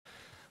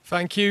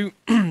Thank you.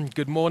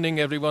 Good morning,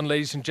 everyone,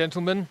 ladies and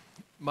gentlemen.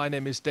 My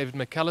name is David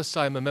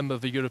McAllister. I'm a member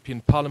of the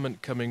European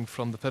Parliament coming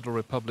from the Federal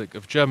Republic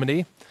of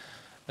Germany,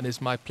 and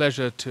it's my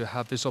pleasure to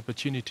have this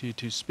opportunity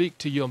to speak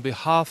to you on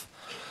behalf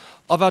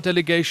of our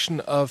delegation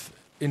of,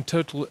 in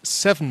total,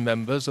 7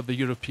 members of the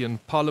European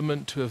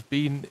Parliament who have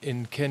been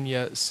in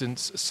Kenya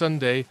since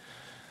Sunday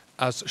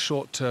as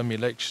short-term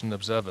election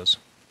observers.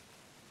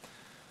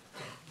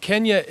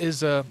 Kenya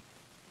is a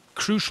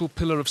crucial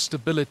pillar of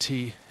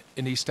stability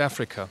in East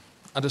Africa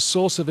and a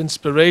source of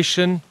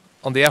inspiration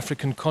on the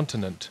African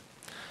continent.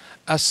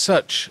 As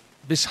such,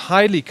 these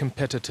highly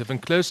competitive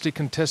and closely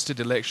contested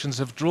elections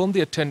have drawn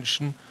the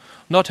attention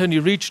not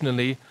only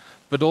regionally,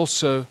 but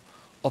also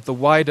of the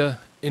wider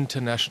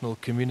international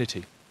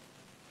community.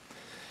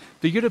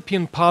 The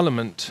European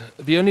Parliament,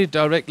 the only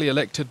directly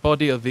elected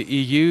body of the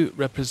EU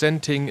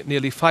representing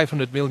nearly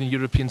 500 million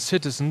European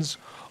citizens,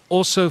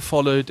 also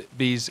followed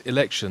these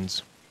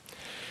elections.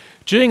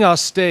 During our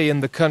stay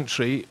in the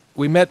country,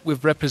 we met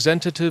with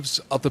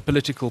representatives of the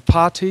political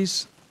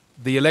parties,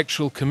 the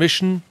Electoral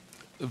Commission,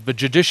 the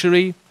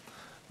judiciary,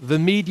 the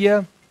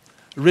media,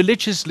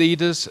 religious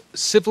leaders,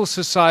 civil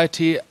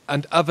society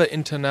and other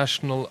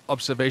international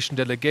observation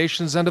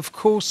delegations, and of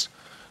course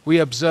we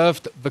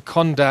observed the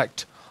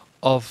conduct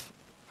of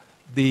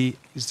these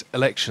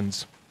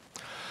elections.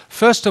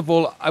 First of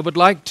all, I would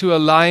like to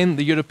align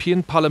the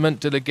European Parliament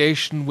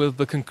delegation with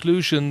the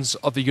conclusions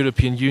of the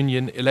European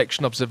Union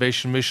Election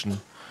Observation Mission.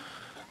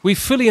 We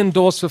fully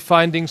endorse the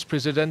findings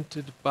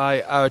presented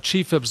by our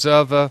chief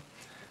observer,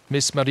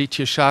 Ms.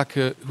 Marietje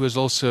Schaake, who is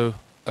also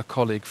a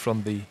colleague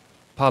from the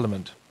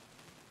Parliament.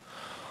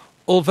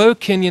 Although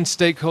Kenyan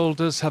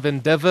stakeholders have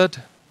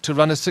endeavoured to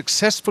run a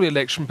successful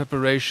election,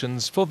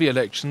 preparations for the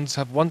elections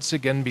have once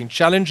again been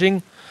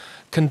challenging,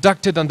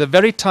 conducted under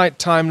very tight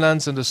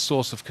timelines and a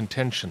source of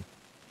contention.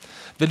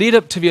 The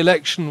lead-up to the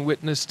election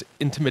witnessed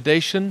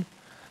intimidation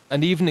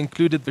and even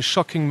included the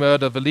shocking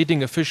murder of a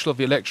leading official of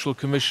the Electoral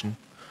Commission.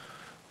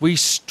 We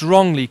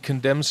strongly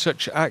condemn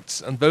such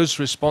acts, and those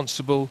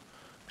responsible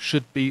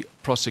should be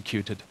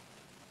prosecuted.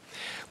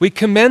 We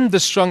commend the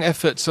strong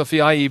efforts of the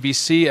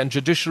IEBC and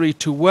judiciary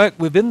to work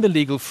within the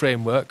legal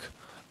framework,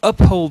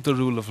 uphold the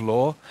rule of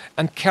law,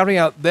 and carry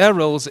out their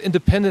roles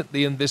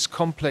independently in this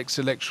complex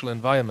electoral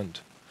environment.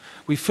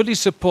 We fully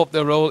support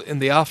their role in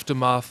the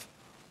aftermath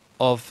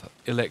of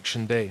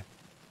Election Day.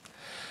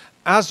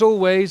 As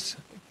always,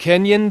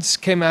 Kenyans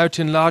came out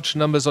in large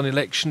numbers on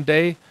Election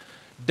Day,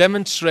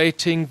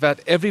 demonstrating that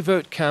every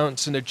vote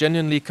counts in a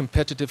genuinely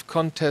competitive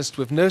contest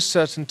with no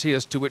certainty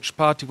as to which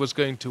party was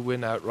going to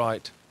win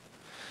outright.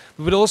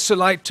 We would also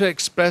like to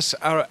express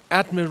our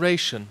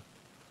admiration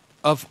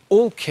of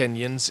all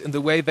Kenyans in the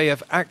way they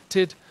have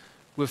acted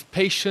with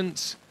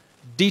patience,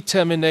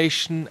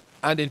 determination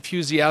and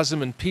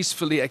enthusiasm in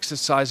peacefully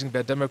exercising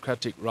their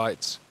democratic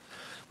rights.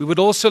 We would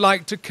also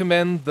like to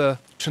commend the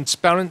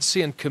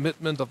transparency and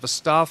commitment of the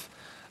staff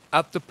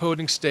at the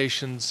polling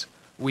stations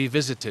we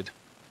visited.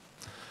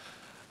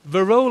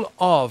 The role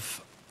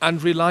of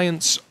and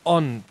reliance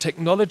on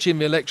technology in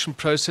the election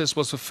process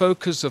was the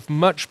focus of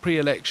much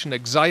pre-election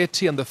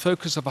anxiety and the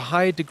focus of a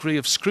high degree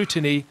of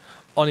scrutiny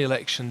on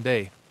Election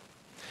Day.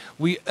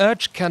 We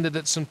urge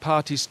candidates and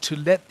parties to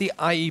let the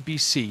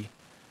IEBC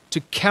to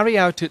carry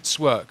out its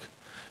work,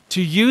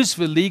 to use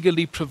the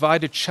legally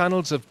provided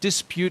channels of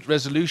dispute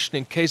resolution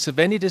in case of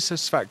any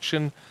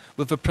dissatisfaction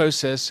with the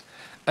process,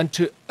 and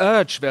to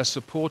urge their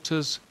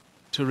supporters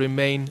to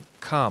remain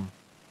calm.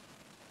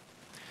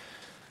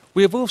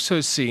 We have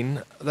also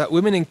seen that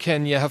women in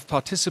Kenya have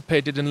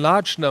participated in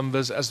large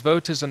numbers as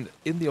voters and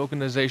in the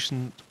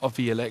organization of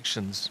the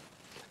elections.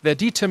 Their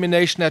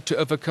determination had to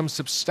overcome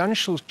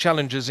substantial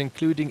challenges,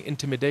 including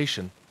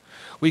intimidation.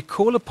 We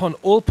call upon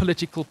all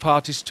political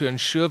parties to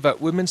ensure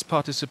that women's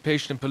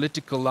participation in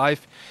political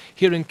life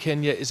here in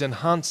Kenya is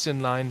enhanced in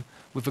line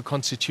with the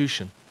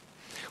Constitution.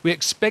 We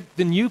expect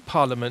the new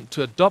Parliament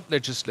to adopt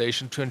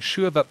legislation to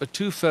ensure that the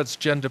 2/3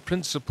 gender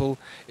principle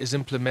is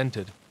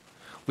implemented.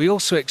 We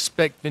also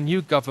expect the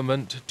new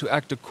government to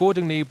act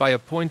accordingly by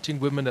appointing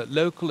women at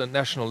local and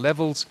national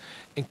levels,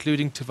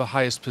 including to the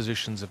highest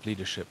positions of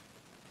leadership.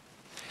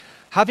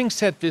 Having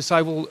said this,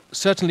 I will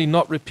certainly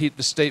not repeat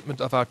the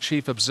statement of our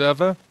chief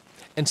observer.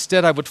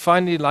 Instead, I would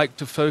finally like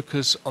to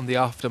focus on the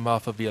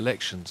aftermath of the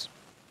elections.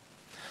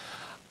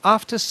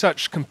 After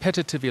such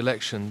competitive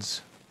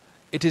elections,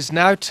 it is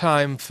now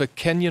time for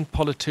Kenyan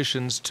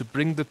politicians to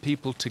bring the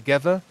people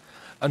together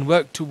and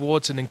work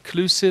towards an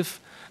inclusive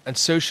and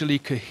socially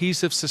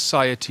cohesive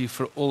society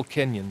for all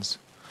Kenyans.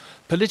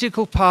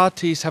 Political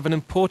parties have an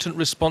important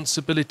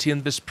responsibility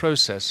in this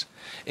process,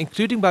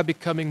 including by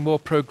becoming more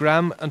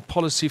program and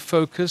policy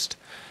focused,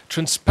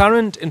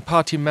 transparent in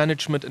party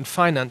management and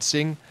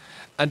financing,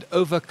 and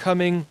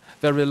overcoming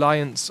their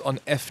reliance on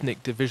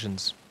ethnic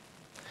divisions.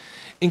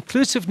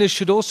 Inclusiveness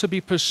should also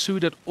be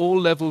pursued at all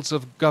levels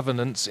of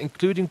governance,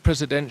 including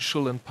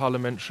presidential and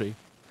parliamentary.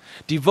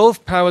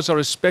 Devolved powers are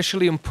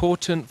especially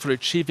important for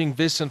achieving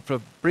this and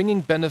for bringing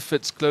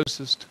benefits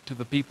closest to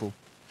the people.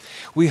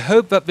 We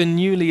hope that the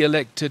newly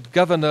elected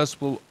governors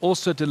will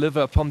also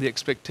deliver upon the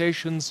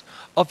expectations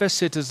of their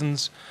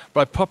citizens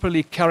by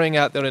properly carrying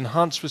out their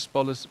enhanced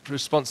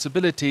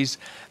responsibilities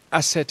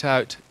as set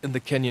out in the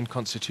Kenyan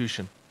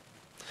Constitution.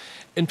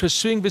 In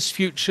pursuing this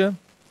future,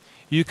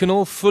 you can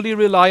all fully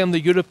rely on the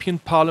European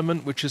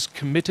Parliament, which is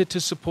committed to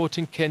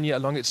supporting Kenya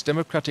along its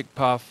democratic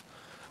path.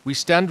 We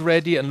stand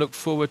ready and look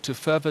forward to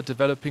further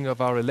developing of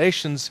our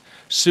relations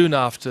soon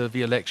after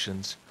the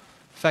elections.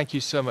 Thank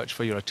you so much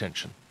for your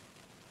attention.